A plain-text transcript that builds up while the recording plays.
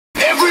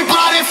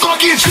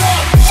get drunk.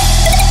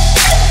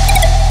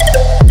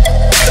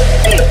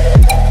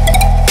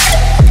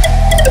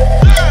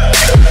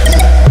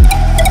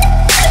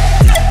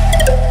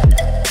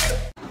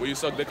 Will you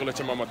suck dick or let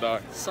your mama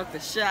die? Suck the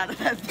shit out of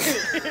that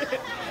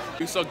bitch.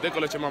 You suck dick or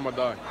let your mama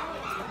die?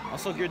 I'll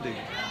suck your dick.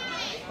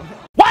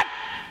 What?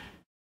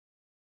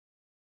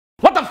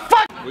 What the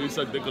fuck? Will you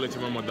suck dick or let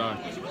your mama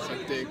die?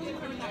 Suck dick.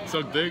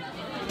 Suck dick?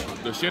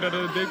 The shit out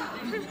of the dick?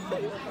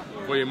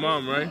 For your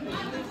mom, right?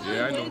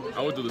 Yeah, I know.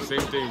 I would do the same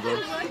thing, bro.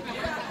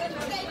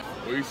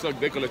 Will you suck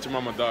dick or let your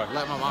mama die?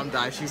 Let my mom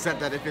die. She said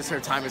that if it's her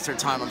time, it's her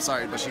time. I'm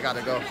sorry, but she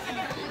gotta go.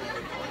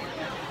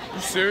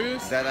 You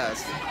serious? Dead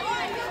ass.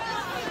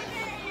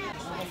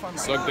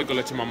 Suck dick or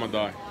let your mama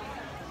die?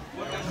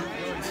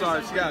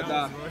 Sorry, she gotta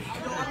die.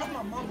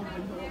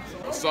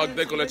 Suck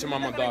dick or let your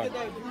mama die?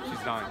 She's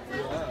dying.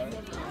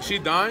 She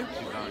dying?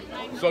 She's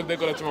dying. Suck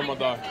dick or let your mama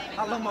die?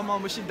 I love my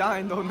mom, but she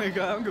dying though,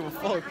 nigga. I don't give a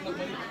fuck.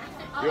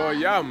 Yo,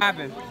 yeah.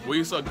 Happened. Will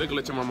you suck dick or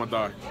let your mama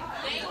die?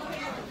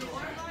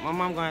 My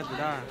mom gonna have to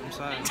die. I'm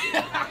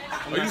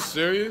sorry. Are you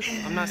serious?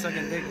 I'm not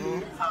sucking dick,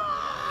 bro.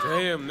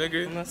 Damn,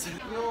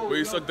 nigga. Will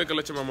you suck dick or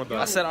let your mama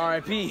die? I said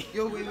R.I.P.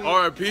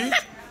 R.I.P.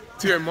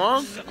 To your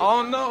mom? I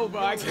don't know,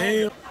 bro. I can't.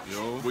 Damn.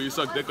 Yo, will you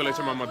suck dick or let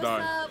your mama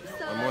die?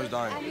 My mom's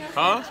dying.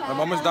 Huh? My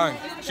mom is dying.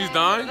 She's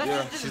dying?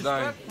 Yeah, she's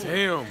dying.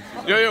 Damn.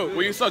 Yo,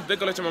 will you suck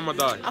dick or let your mama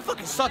die? I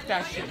fucking suck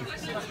that shit.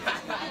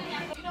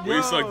 Will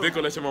you suck dick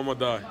or let your mama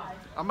die?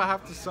 I'm gonna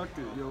have to suck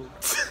it, yo.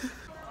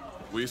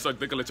 Will you suck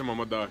dick or let your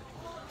mama die?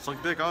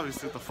 Suck dick,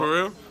 obviously. What the fuck? For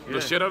real? Yeah.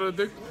 The shit out of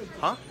the dick?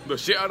 Huh? The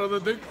shit out of the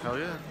dick? Hell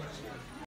yeah.